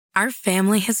Our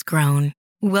family has grown.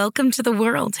 Welcome to the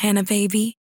world, Hannah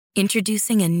baby.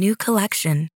 Introducing a new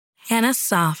collection, Hannah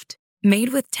Soft,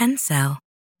 made with Tencel.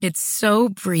 It's so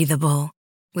breathable,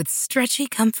 with stretchy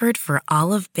comfort for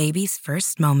all of baby's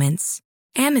first moments.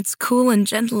 And it's cool and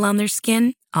gentle on their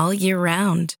skin all year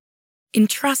round.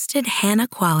 Entrusted Hannah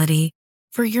quality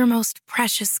for your most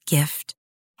precious gift.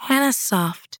 Hannah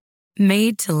Soft,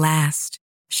 made to last.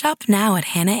 Shop now at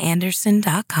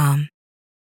hannahanderson.com.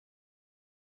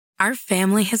 Our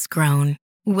family has grown.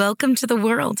 Welcome to the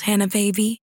world, Hannah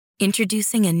baby.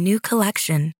 Introducing a new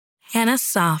collection, Hannah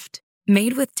Soft,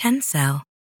 made with Tencel.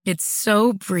 It's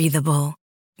so breathable,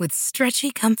 with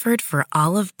stretchy comfort for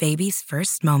all of baby's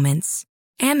first moments.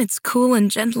 And it's cool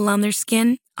and gentle on their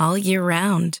skin all year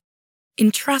round.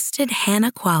 Entrusted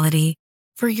Hannah quality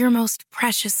for your most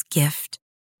precious gift.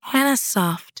 Hannah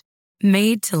Soft,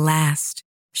 made to last.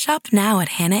 Shop now at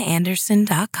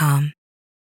hannahanderson.com.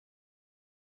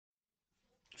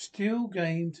 Still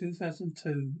Game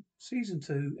 2002, Season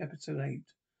 2, Episode 8.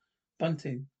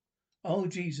 Buntin. Oh,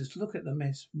 Jesus, look at the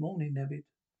mess. Morning, Nevid.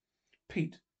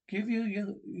 Pete, give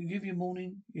your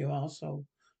morning, you arsehole.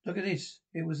 Look at this.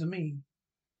 It was me.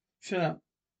 Shut up.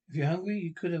 If you're hungry,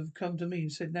 you could have come to me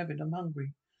and said, Navid, I'm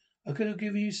hungry. I could have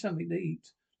given you something to eat,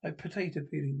 like potato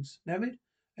peelings. Navid,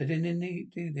 I didn't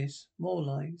need do this. More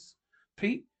lies.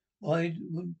 Pete, why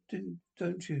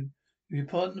don't you? If you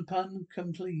pardon the pun,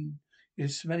 come clean. You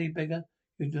smelly beggar.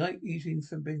 You like eating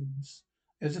from bins.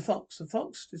 There's a fox. A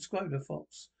fox? Describe a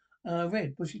fox.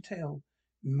 Red, bushy tail.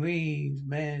 Reed,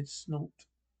 mad snort.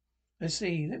 Let's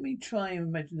see. Let me try and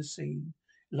imagine the scene.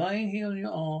 Lying here on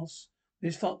your arse,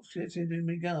 this fox gets into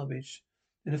me garbage.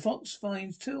 Then the fox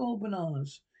finds two old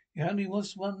bananas. You only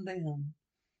was one down.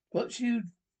 But you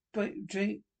pay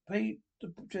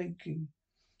the Jakey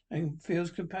and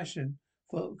feels compassion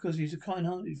for because he's a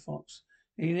kind-hearted fox.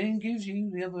 He then gives you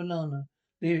the other banana.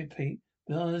 Leave it, Pete.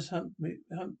 Bananas hump,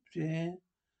 yeah.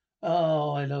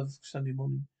 Oh, I love Sunday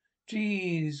morning.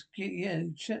 Jeez, yeah,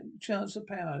 chance of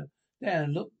power.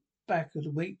 Down, look back at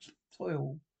the week's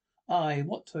toil. Aye,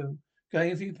 what toil?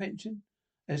 Going for your pension?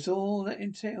 That's all that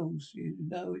entails, you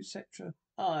know, etc.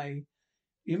 Aye,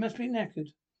 you must be knackered.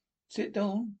 Sit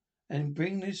down and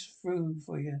bring this through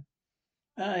for you.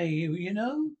 Aye, you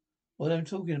know what I'm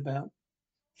talking about.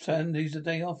 Sunday's the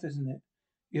day off, isn't it?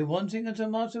 You're wanting a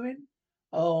tomato in?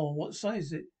 Oh, what size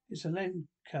is it? It's a land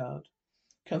card.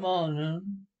 Come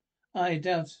on, I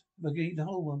doubt if I could eat the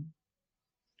whole one.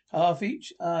 Half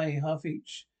each? Aye, half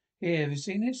each. Here, have you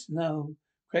seen this? No.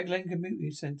 Craig Lane Community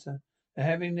Centre. They're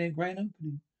having their grand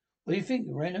opening. What do you think?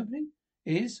 A grand opening?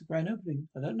 Is? Grand opening?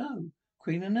 I don't know.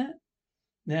 Queen and that?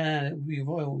 Nah, that would be a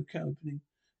royal opening.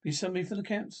 Be somebody for the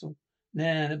council. Nah,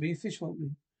 that'd be a fish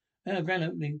opening. Grand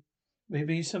opening.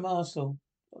 Maybe some arsehole.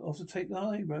 Off to take the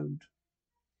high road.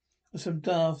 Or some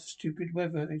daft, stupid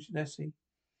weather, Lassie.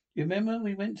 You remember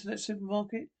we went to that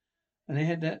supermarket? And they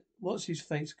had that what's his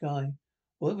face guy.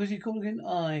 What was he called again?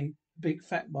 Aye, big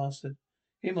fat bastard.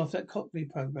 Him off that crockery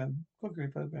program.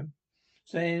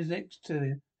 Stands next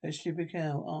to that stupid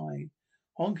cow. Aye,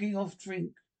 honking off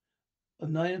drink at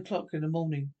 9 o'clock in the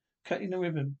morning, cutting the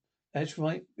ribbon. That's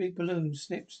right, big balloon.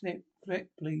 Snip, snip, click,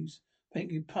 please.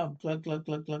 Thank you, pub. Glug, glug,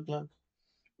 glug, glug, glug.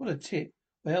 What a tip.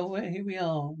 Well, here we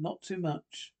are. Not too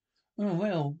much. Oh,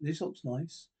 well, this looks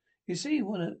nice. You see,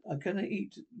 I'm gonna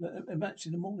eat a match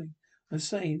in the morning. I'm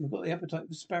saying I've got the appetite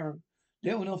for sparrow.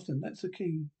 Little and often, that's the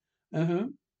key. Uh-huh.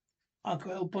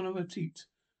 Uncle bon appetit.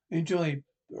 Enjoy.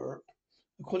 Burp.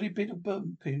 A quality bit of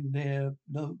bumping there,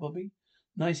 no, Bobby.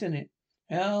 Nice, isn't it?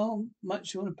 How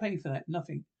much you want to pay for that?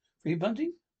 Nothing. Free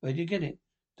bunting? Where'd you get it?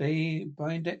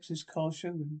 Brian Dexter's car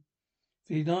showroom.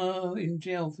 If you're not in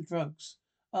jail for drugs.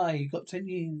 Aye, you got 10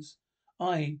 years.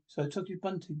 Aye, so I took his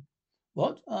bunting.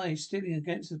 What? Aye, stealing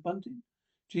against his bunting?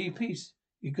 Gee, peace.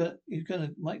 You're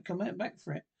gonna, might come out back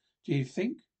for it. Do you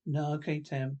think? No, okay,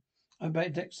 Tam. I'm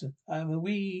back Dexter. I'm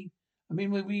in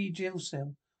my wee jail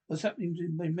cell. What's happening to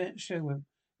my showroom?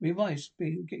 My wife's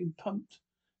been getting pumped.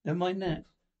 Never mind that.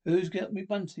 Who's got me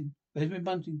bunting? Where's my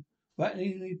bunting?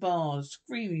 Rattling me bars,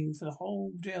 screaming for the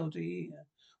whole jail to hear.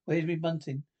 Where's me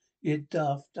bunting? You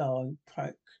daft dog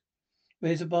prick.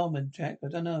 Where's the barman, Jack? I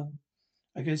don't know.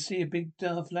 I can see a big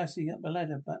daft lassie up the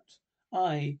ladder, but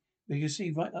we can see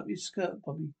right up your skirt,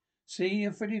 Bobby. See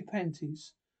your frilly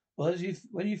panties.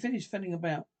 When you finish fanning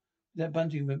about with that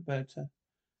bunting, Roberta,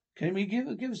 can we give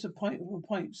us a pint of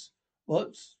pints?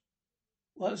 What's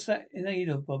that in aid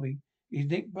of, Bobby? Is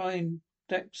Nick Bryan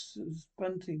Dexter's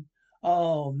bunting?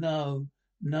 Oh no,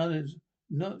 no, there's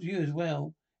not you as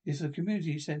well. It's a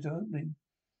community centre opening.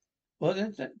 What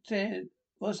is that?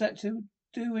 What's that to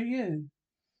do with you?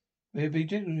 We'll be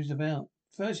dignitaries about.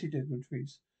 Firstly,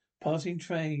 dignitaries. Passing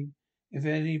trade. If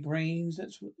any brains,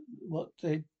 that's what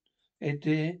they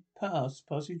dear.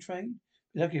 Passing trade.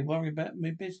 Be lucky, worry about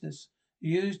my business.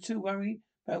 You used to worry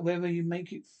about whether you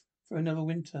make it for another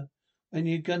winter. When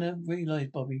you gonna realise,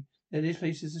 Bobby, that this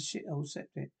place is a shithole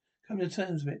septic. Come to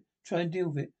terms with it. Try and deal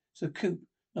with it. It's a coop.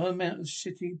 No amount of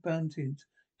shitty buntins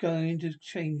going to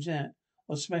change that.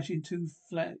 Or smashing two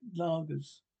flat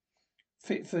lagers.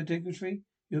 Fit for a dignitary?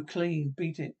 You're clean.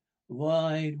 Beat it.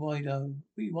 Wide-o.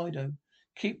 Be wide-o.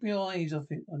 Keep your eyes off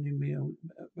it on your meal,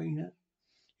 Rena.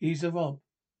 He's a Rob.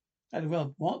 At the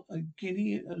Rob. What? A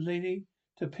guinea, a lady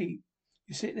to Pete.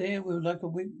 You sit there with like a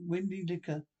windy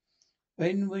liquor.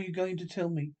 When were you going to tell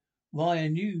me? Why, I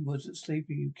knew you wasn't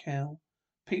sleeping, you cow.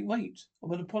 Pete, wait. I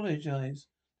want to apologize.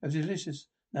 That was delicious.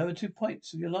 Now 2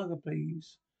 pints of your lager,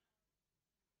 please.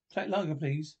 Flat lager,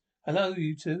 please. Hello,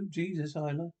 you two. Jesus,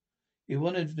 Isla. You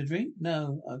wanted the drink?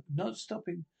 No, I'm not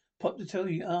stopping. Pop to tell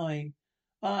you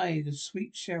the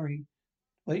sweet sherry.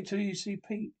 Wait till you see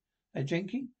Pete.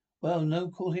 Jenky? Well, no,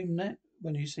 call him that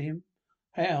when you see him.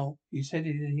 How? He's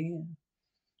headed in here.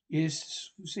 You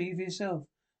see for yourself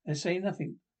and say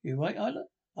nothing. You right, Isla?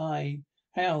 Aye.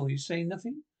 How? You say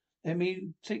nothing? Let me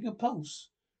take your pulse.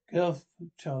 Get off,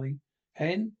 Charlie.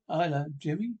 Hen, Isla,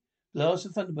 Jimmy. Glass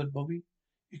of Thunderbird, Bobby.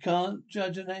 You can't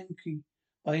judge an Yankee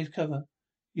by his cover.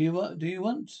 Do you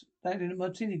want that in a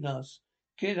martini glass?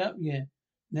 Get up, yeah.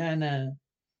 Nah.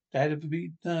 That'd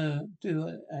be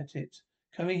do at it.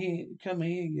 Come here,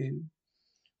 you.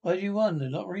 What do you want? The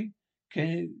lottery? Can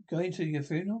you go into your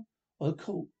funeral or the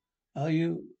court? Are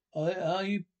you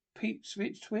Pete's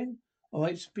rich twin? All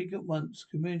right, speak at once.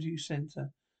 Community centre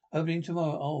opening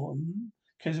tomorrow. Oh,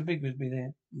 Kensal Big would be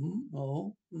there.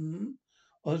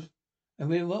 Was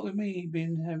and what with me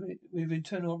been having with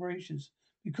internal operations?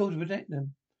 We called to protect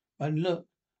them. And look,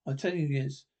 I'm telling you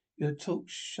this. You talk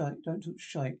shite. Don't talk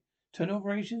shite. Internal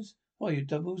operations? Why you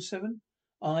 007?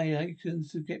 I can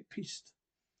get pissed.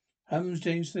 Holmes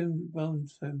James theme.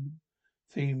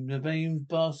 The vain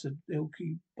bastard,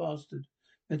 ilky bastard.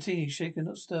 Martini shaken,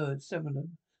 not stirred. 7 of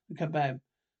them. The kebab.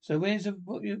 So where's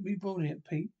what you be brawling at,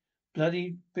 Pete?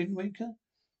 Bloody binwaker?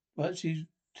 But she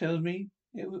tells me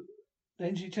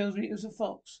then she tells me it was a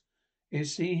fox. You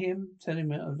see him? Tell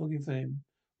him I was looking for him.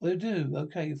 Well, do.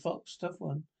 Okay, a fox, tough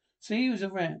one. See, he was a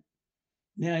rat.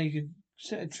 Now you can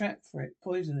set a trap for it,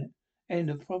 poison it.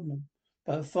 End of problem.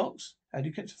 But a fox? How do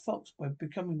you catch a fox? By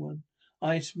becoming one.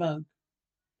 I smug.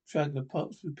 Shrug the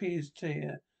pops appears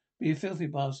to be a filthy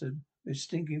bastard with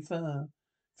stinking fur.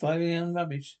 Thriving on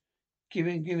rubbish.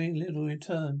 Giving little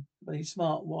return. But he's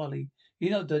smart, wily. You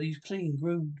know that he's clean,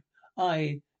 groomed.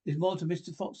 There's more to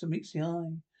Mr. Fox than meets the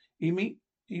eye. You meet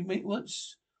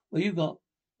what's what you got?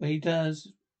 Well, he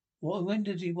does. When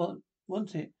does he want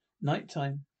it? Night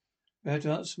time. We have to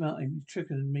outsmart him. He's tricker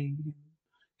than me.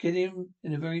 Get him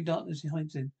in the very darkness he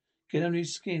hides in. Get under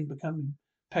his skin, become him.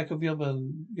 Pack of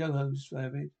yo-hos,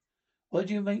 David. What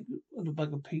do you make of the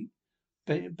bugger, Pete?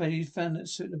 Betty found that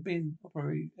suit in the bin.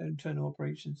 Internal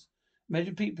operations.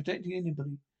 Imagine Pete protecting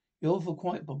anybody. You're awful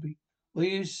quiet, Bobby. What are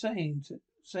you saying to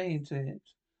it?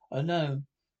 I know.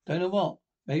 Don't know what.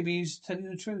 Maybe he's telling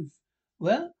the truth.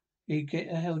 Well, you get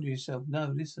a hold of yourself.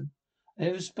 No, listen. I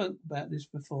never spoke about this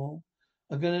before.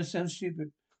 I'm gonna sound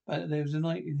stupid, but there was a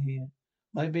night in here.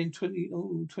 Might have been 20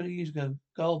 years ago.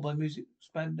 Gold by music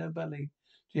Spandau Ballet.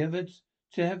 Do you ever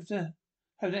have that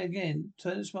again?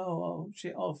 Turn the smile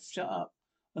shit off. Shut up.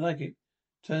 I like it.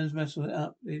 Turns muscle it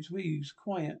up. It's weaves.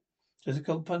 Quiet. There's a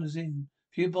cold punters in.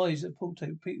 Few boys at pool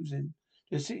table Pete was in.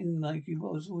 Just sitting like he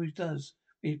always does.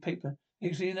 Read paper.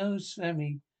 Next thing you know,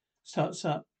 Sammy starts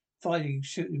up. Fighting,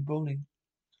 shooting, brawling.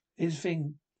 His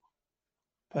thing.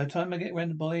 By the time I get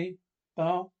round the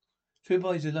bar, 2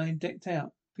 boys are lying decked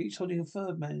out. Pete's holding a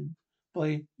third man.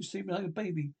 Boy, you're sleeping like a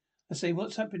baby. I say,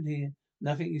 what's happened here?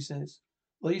 Nothing, he says.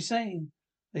 What are you saying?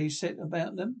 They said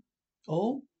about them?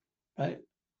 All? But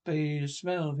by the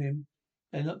smell of him,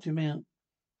 they locked him out.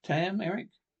 Tam, Eric,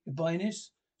 you're buying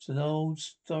this? It's an old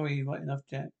story, right enough,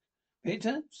 Jack.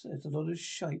 Victor, says a lot of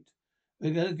shite.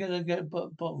 We're gonna get a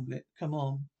bottle of it. Come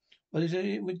on. What is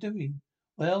it we're doing?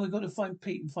 Well, we've got to find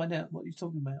Pete and find out what he's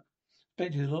talking about.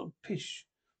 Bet you a lot of pish.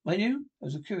 Mind you, that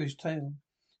was a curious tale.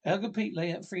 How could Pete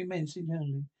lay out 3 men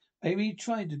single-handedly? Maybe he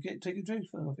tried to take a drink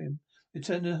of him.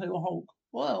 Returned to Hulk.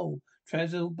 Whoa!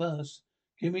 Trouser burst.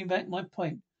 Give me back my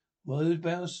pint. Rose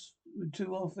bows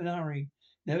too off in a hurry.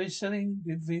 Now he's selling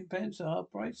good pants at half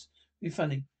price. Be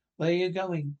funny. Where are you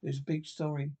going? There's a big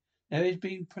story. Now he's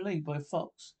being played by a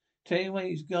fox. Tearing away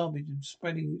his garbage and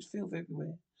spreading its filth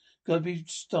everywhere. Gotta be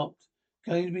stopped.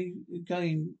 It's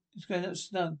going up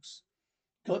snugs.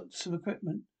 Got some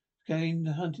equipment. Going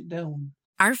to hunt it down.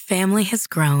 Our family has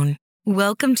grown.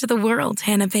 Welcome to the world,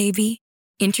 Hannah baby.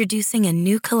 Introducing a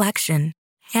new collection,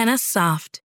 Hannah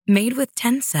Soft, made with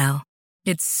Tencel.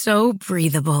 It's so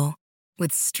breathable,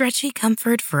 with stretchy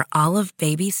comfort for all of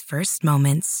baby's first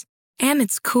moments. And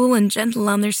it's cool and gentle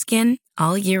on their skin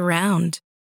all year round.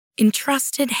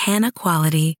 Entrusted Hannah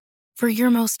quality for your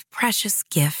most precious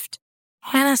gift.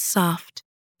 Hannah Soft,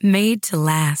 made to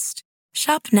last.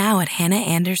 Shop now at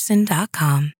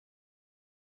hannahanderson.com.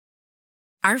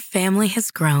 Our family has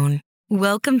grown.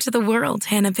 Welcome to the world,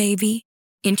 Hannah baby.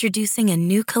 Introducing a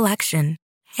new collection,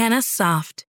 Hannah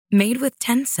Soft, made with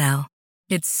Tencel.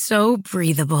 It's so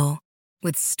breathable,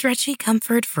 with stretchy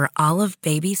comfort for all of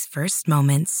baby's first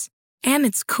moments. And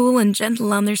it's cool and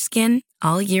gentle on their skin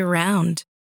all year round.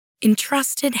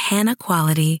 Entrusted Hannah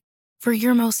quality for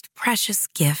your most precious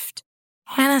gift.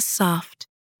 Hannah Soft,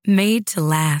 made to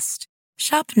last.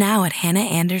 Shop now at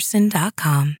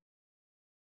hannahanderson.com.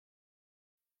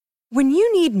 When you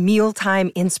need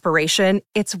mealtime inspiration,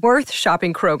 it's worth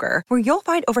shopping Kroger, where you'll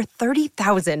find over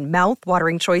 30,000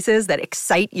 mouth-watering choices that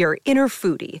excite your inner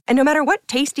foodie. And no matter what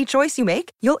tasty choice you make,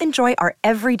 you'll enjoy our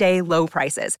everyday low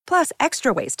prices, plus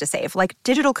extra ways to save, like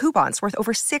digital coupons worth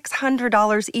over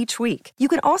 $600 each week. You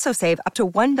can also save up to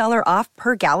 $1 off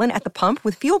per gallon at the pump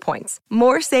with fuel points.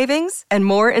 More savings and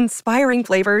more inspiring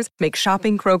flavors make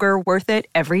shopping Kroger worth it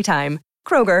every time.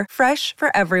 Kroger, fresh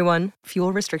for everyone.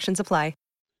 Fuel restrictions apply.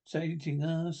 Sighting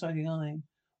eye.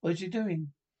 What are you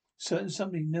doing? Certain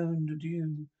somebody known to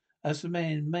you as the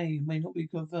man may not be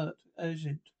covert,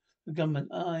 urgent. The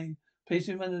government,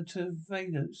 placing him under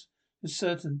surveillance. Is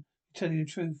certain, telling the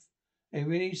truth. It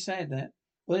really sad that.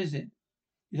 What is it?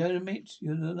 You don't admit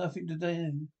you know nothing to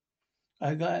do.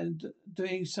 I got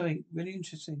doing something really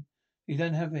interesting. You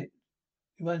don't have it.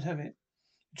 You won't have it.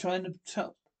 You're trying to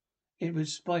top it with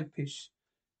spy fish.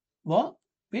 What?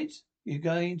 Bit? You're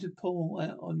going to pull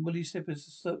out on Willie Slippers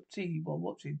to stop tea while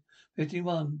watching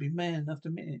 51. Be man enough to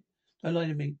admit it. Don't lie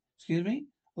to me. Excuse me?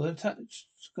 Got a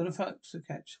fax to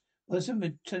catch. Listen,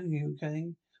 I'm telling you, okay?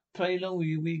 Play along with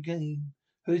you, we game.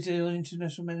 Who's the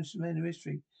international man of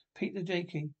history? Pete the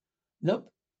J.K.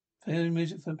 Nope. Playing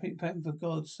music for Pete Patton, for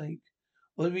God's sake.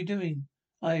 What are we doing?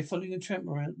 Following a tramp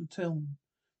around the town.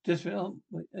 Just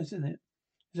wait, isn't it?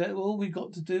 Is that all we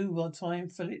got to do with our time?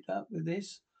 Fill it up with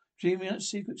this? Dreaming up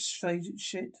secret stage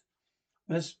shit?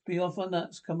 Let's be off our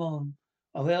nuts. Come on.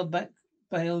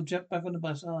 Bail Jack back on the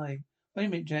bus. Wait a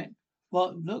minute, Jack.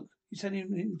 What? Look, he's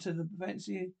heading into the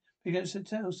fancy big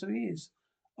hotel, so he is.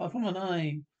 Oh, come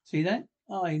on, See that?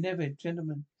 Never,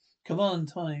 gentlemen. Come on,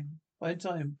 time. By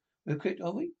time. We're quit,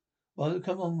 are we? Well,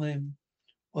 come on then.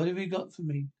 What have you got for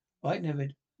me? Right,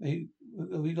 Nevid.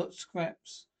 We got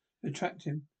scraps. Retract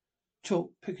him. Chalk,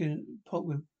 picking, pork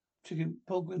with chicken,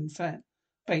 pork and fat.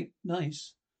 Bait,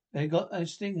 nice. They got a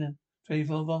stinger.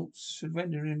 24 volts should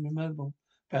render him immobile.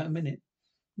 About a minute.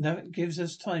 Now it gives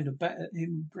us time to bat at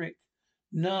him with brick.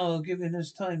 No, giving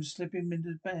us time to slip him into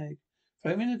the bag.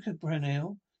 Throw him in the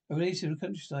Brunel and release him to the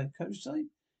countryside. Countryside?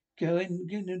 Go in,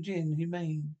 get him gin,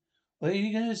 humane. Where are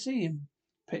you going to see him?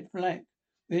 Pitch black.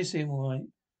 We'll see him all right.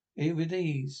 Here with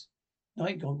these.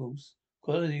 Night goggles.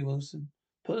 Quality, Wilson.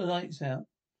 Put the lights out.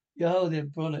 Yo, they're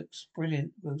bollocks.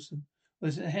 Brilliant, Wilson.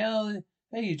 Wilson, hey,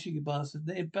 you cheeky bastard.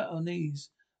 They're bat on these.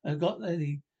 I got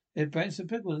they're Branson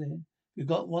pickle there. You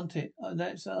want it.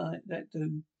 That's alright, that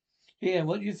do. Here,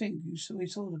 what do you think we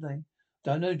saw today?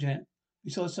 Don't know, Jack.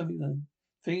 We saw something though.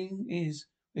 Thing is,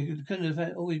 we couldn't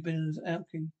have always been an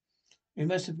alky. He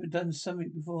must have done something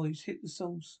before he's hit the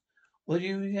source. What do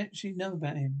you actually know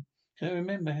about him? Can't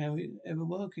remember how he ever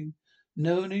working.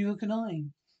 No, neither can I.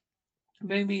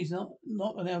 Maybe he's not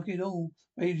an alky at all.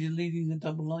 Maybe he's leading a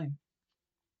double life.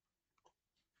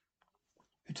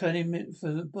 Returning him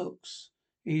for the books.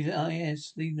 He's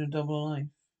IS, leading a double life.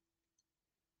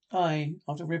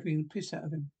 After ripping the piss out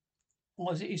of him.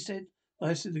 What was it he said?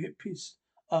 I said to get pissed.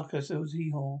 Arca, so was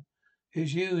he whore.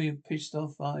 It's you pissed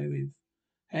off, with.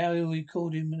 How we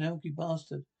called him an alky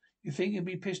bastard. You think he'll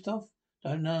be pissed off?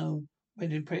 Don't know.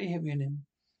 Went in pretty heavy on him.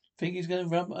 Think he's going to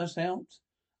rub us out?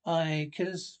 Kill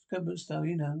us, government style,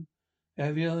 you know.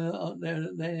 Have you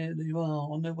there you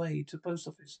are, on the way to post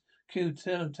office. Cute,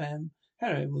 hello, Tam.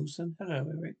 Hello, Wilson. Hello,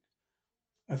 Eric.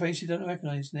 A face you don't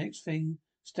recognize. Next thing,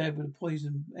 stabbed with a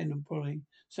poison end of body.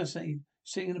 Assassinated.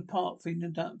 Sitting in the park feeding the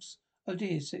ducks. Oh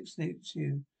dear, six next to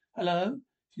you. Hello?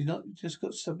 She's not just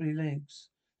got stubbly legs.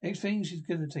 Next thing, she's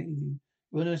gonna-taking you.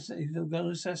 You're gonna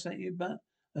assassinate you, but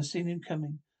I've seen him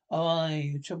coming.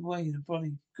 You chop away the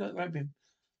body. Grab him.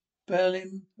 Burl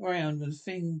him around with the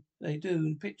thing they do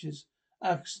in pictures.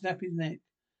 Snap his neck.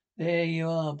 There you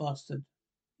are, bastard.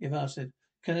 You bastard.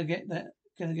 Can I get that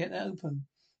open?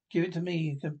 Give it to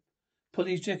me. I can pull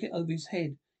his jacket over his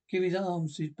head. Give his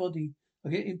arms to his body. I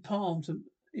get his palm,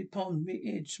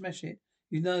 me edge, smash it.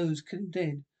 His nose, kill him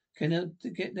dead. Can I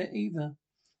get that either?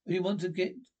 Do you want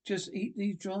to just eat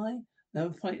these dry? No,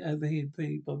 plate over here,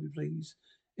 please, Bobby, please.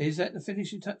 Is that the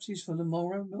finishing touches for the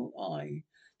morrow milk? Aye.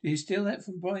 Did you steal that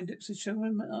from Brian Dixon's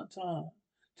showroom at Tar?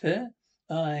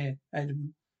 I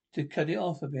had to cut it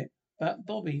off a bit. But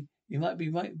Bobby, you might be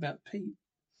right about Pete.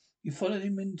 You followed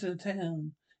him into the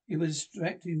town. He was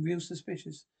acting real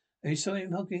suspicious. And you saw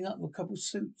him hooking up with a couple of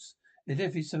suits. There's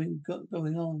definitely something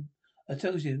going on. I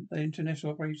told you, the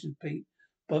international operations, Pete.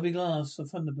 Bobby Glass of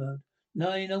Thunderbird.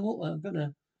 No, you know what? I'm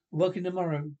gonna work in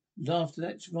tomorrow. Laugh,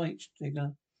 that's right,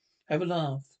 Digger. Have a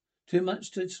laugh. Too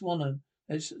much to swallow.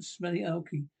 That smelly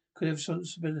alky could have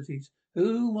responsibilities.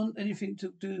 Who want anything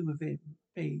to do with him?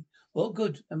 Me. What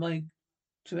good am I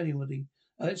to anybody?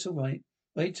 Oh, it's all right.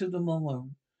 Wait till tomorrow.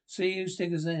 See you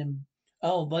stickers then.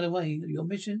 Oh, by the way, your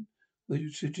mission?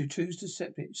 Should you choose to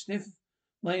accept it? Sniff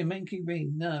my manky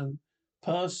ring? No.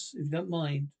 Pass if you don't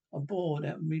mind. I'm bored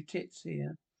out of me tits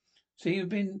here. So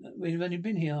we've only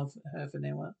been here half an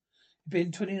hour. It's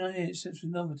been 29 minutes since the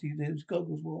novelty those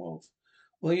goggles wore off.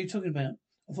 What are you talking about?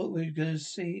 I thought we were gonna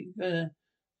see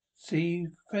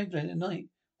Craigland at night.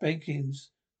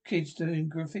 Break-ins, kids doing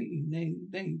graffiti,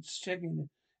 nades, shagging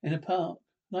in a park,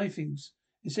 knifings.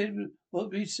 Instead,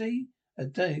 what we see? A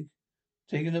dig,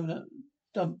 taking a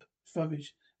dump, it's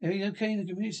rubbish. Everything okay in the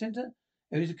community centre?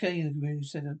 Everything's okay in the community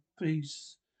centre.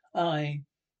 Police. Aye.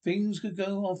 Things could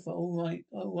go off all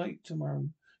right tomorrow.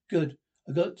 Good.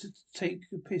 I got to take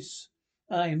a piss.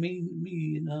 Aye, me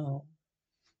now.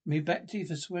 Me back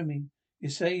teeth are swimming. You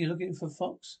say you're looking for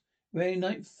fox? Wearing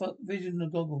night vision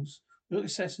goggles. Look,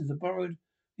 assassins. I borrowed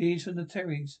these from the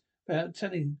Terrys. Without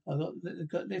telling, I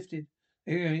got lifted.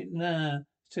 Nah,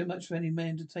 it's too much for any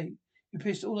man to take. You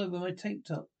pissed all over my tank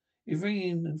top. You're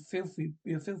ringing and filthy.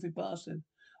 You're a filthy bastard.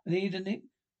 I need a nick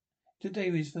to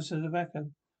Davies for some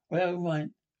tobacco. Well, right.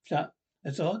 Shut.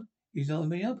 That's odd. He's not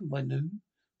been open by noon.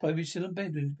 Probably still in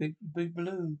bed with his big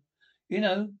balloon. You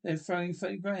know, they're throwing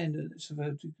 30 grand at the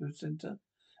Sabbatical Centre.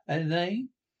 And they're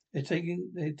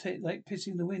like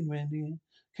pissing the wind round here.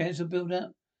 Cancer build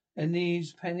up and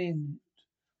needs pen in.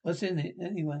 What's in it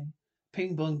anyway?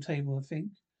 Ping pong table, I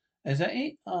think. Is that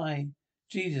it? Aye.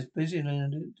 Jesus, busy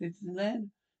land. Did the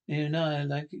land? Yeah, no,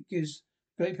 like it gives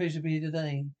great pleasure to be here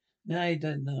today. No, I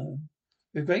don't know.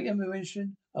 With great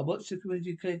admiration, I watched the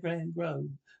community playground grow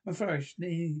and flourish.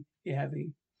 Nay, you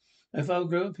heavy. My father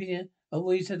grew up here. I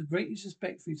always had the greatest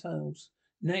respect for his tales.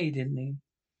 Nay, didn't he?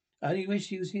 I only wish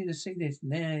he was here to see this.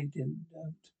 Nay, he didn't.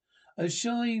 Don't. I was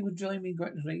sure he would join me in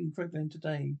congratulating Franklin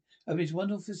today over his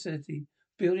wonderful facility.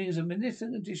 Building is a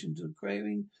magnificent addition to a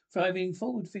thriving,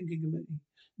 forward-thinking community.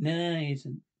 Nah, he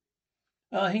isn't.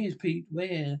 Ah, here's Pete.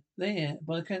 Where? There,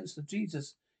 by the council.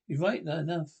 Jesus. He's right there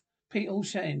enough. Pete all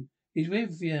shouting. He's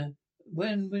with you.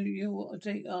 When will you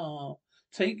take your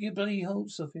bloody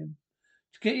holds off him.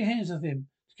 Get your hands off him.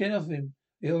 Get off him.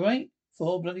 You alright?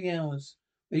 4 bloody hours.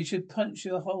 We should punch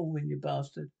you a hole in, you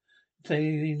bastard.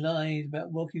 Telling lies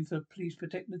about working for the police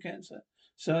protecting the cancer.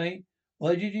 Sorry?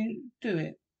 Why did you do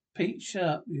it? Pete, shut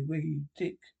up, you wee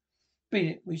dick. Beat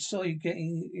it. We saw you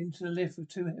getting into the lift with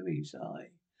 2 heavies.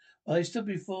 I stood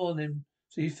before them,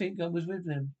 so you think I was with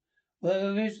them.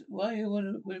 Well, why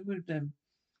you with them?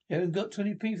 You haven't got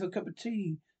 20p for a cup of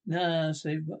tea. Nah,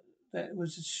 that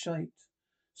was a shite.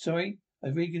 Sorry, I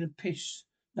was reading a piss.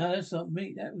 No, that's not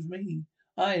me. That was me.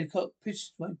 The cop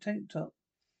pissed my tank top.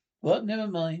 What? Never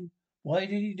mind. Why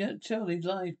did you not tell these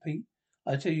lies, Pete?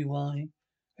 I tell you why.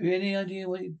 Have you any idea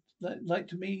what he'd like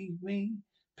to me?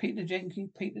 Pete the Yankee,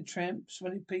 Pete the Tramp,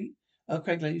 Smelly Pete. Oh,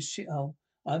 Craig like a shithole.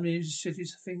 I'm the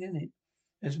shittest thing in it.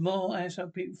 There's more as how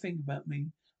people think about me.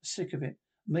 I'm sick of it.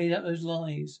 Made up those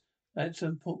lies. That's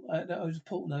important. That was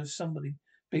important. I was somebody.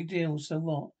 Big deal. So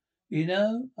what? You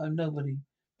know, I'm nobody.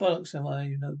 Bollocks am I,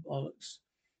 you know, bollocks.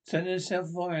 Sending herself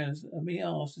fires and me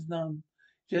arse is none.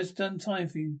 Just done time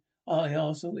for you. I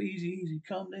arse, all easy,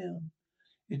 calm down.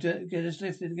 You don't get us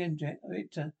lifted again, Jack.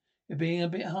 Victor, you're being a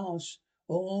bit harsh.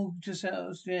 All just out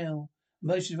of jail.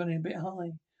 Emotions running a bit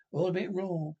high. All a bit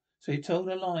raw. So he told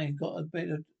a lie and got a bit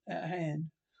out of hand.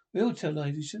 We all tell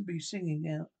lies. He shouldn't be singing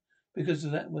out because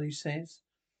of that what he says.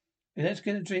 Hey, let's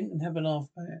get a drink and have a laugh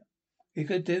about it. You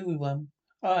could do with one.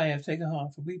 I have taken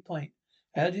half a wee pint.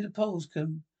 How did the polls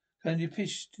come? Can you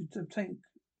pitch to the tank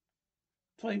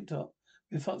top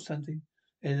with fox hunting?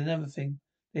 There's another thing.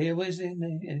 There was in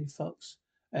there any fox.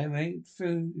 I went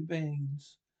through your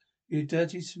veins. You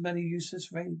dirty, smelly,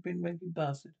 useless, ranking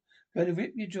bastard. Going to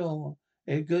rip your jaw.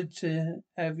 They're good to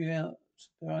have you out,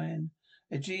 Brian.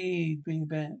 A G,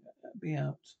 be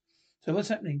out. So what's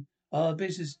happening?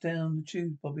 Business down the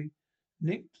tube, Bobby.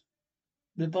 Nicked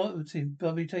the Buntin.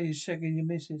 Bobby Taylor's shagging your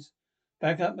missus.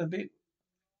 Back up a bit.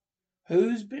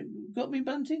 Got me,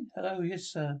 Buntin? Hello, yes,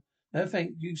 sir. No,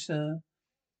 thank you, sir.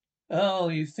 Oh,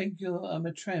 you think I'm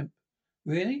a tramp?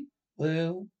 Really?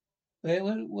 Well, where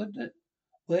would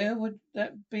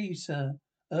that be, sir?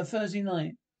 Thursday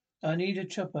night. I need a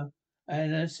chopper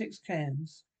and 6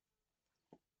 cans.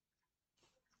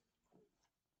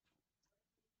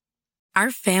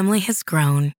 Our family has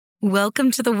grown.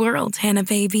 Welcome to the world, Hannah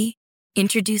baby.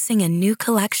 Introducing a new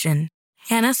collection,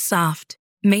 Hannah Soft,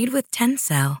 made with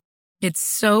Tencel. It's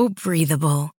so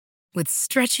breathable, with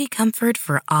stretchy comfort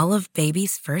for all of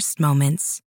baby's first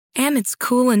moments. And it's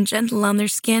cool and gentle on their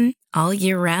skin all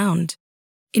year round.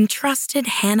 Entrusted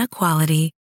Hannah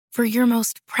quality for your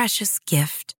most precious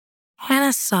gift.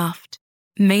 Hannah Soft,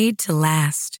 made to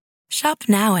last. Shop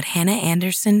now at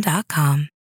hannahanderson.com.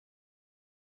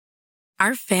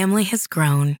 Our family has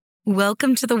grown.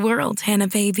 Welcome to the world, Hannah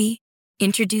baby.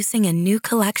 Introducing a new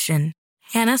collection,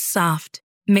 Hannah Soft,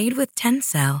 made with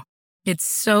Tencel. It's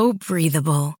so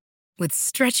breathable, with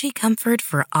stretchy comfort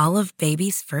for all of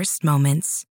baby's first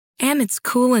moments. And it's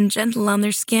cool and gentle on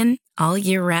their skin all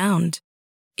year round.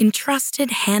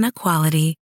 Entrusted Hannah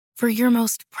quality for your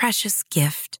most precious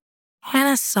gift.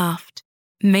 Hannah Soft,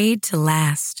 made to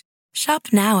last. Shop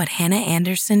now at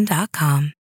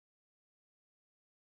hannahanderson.com.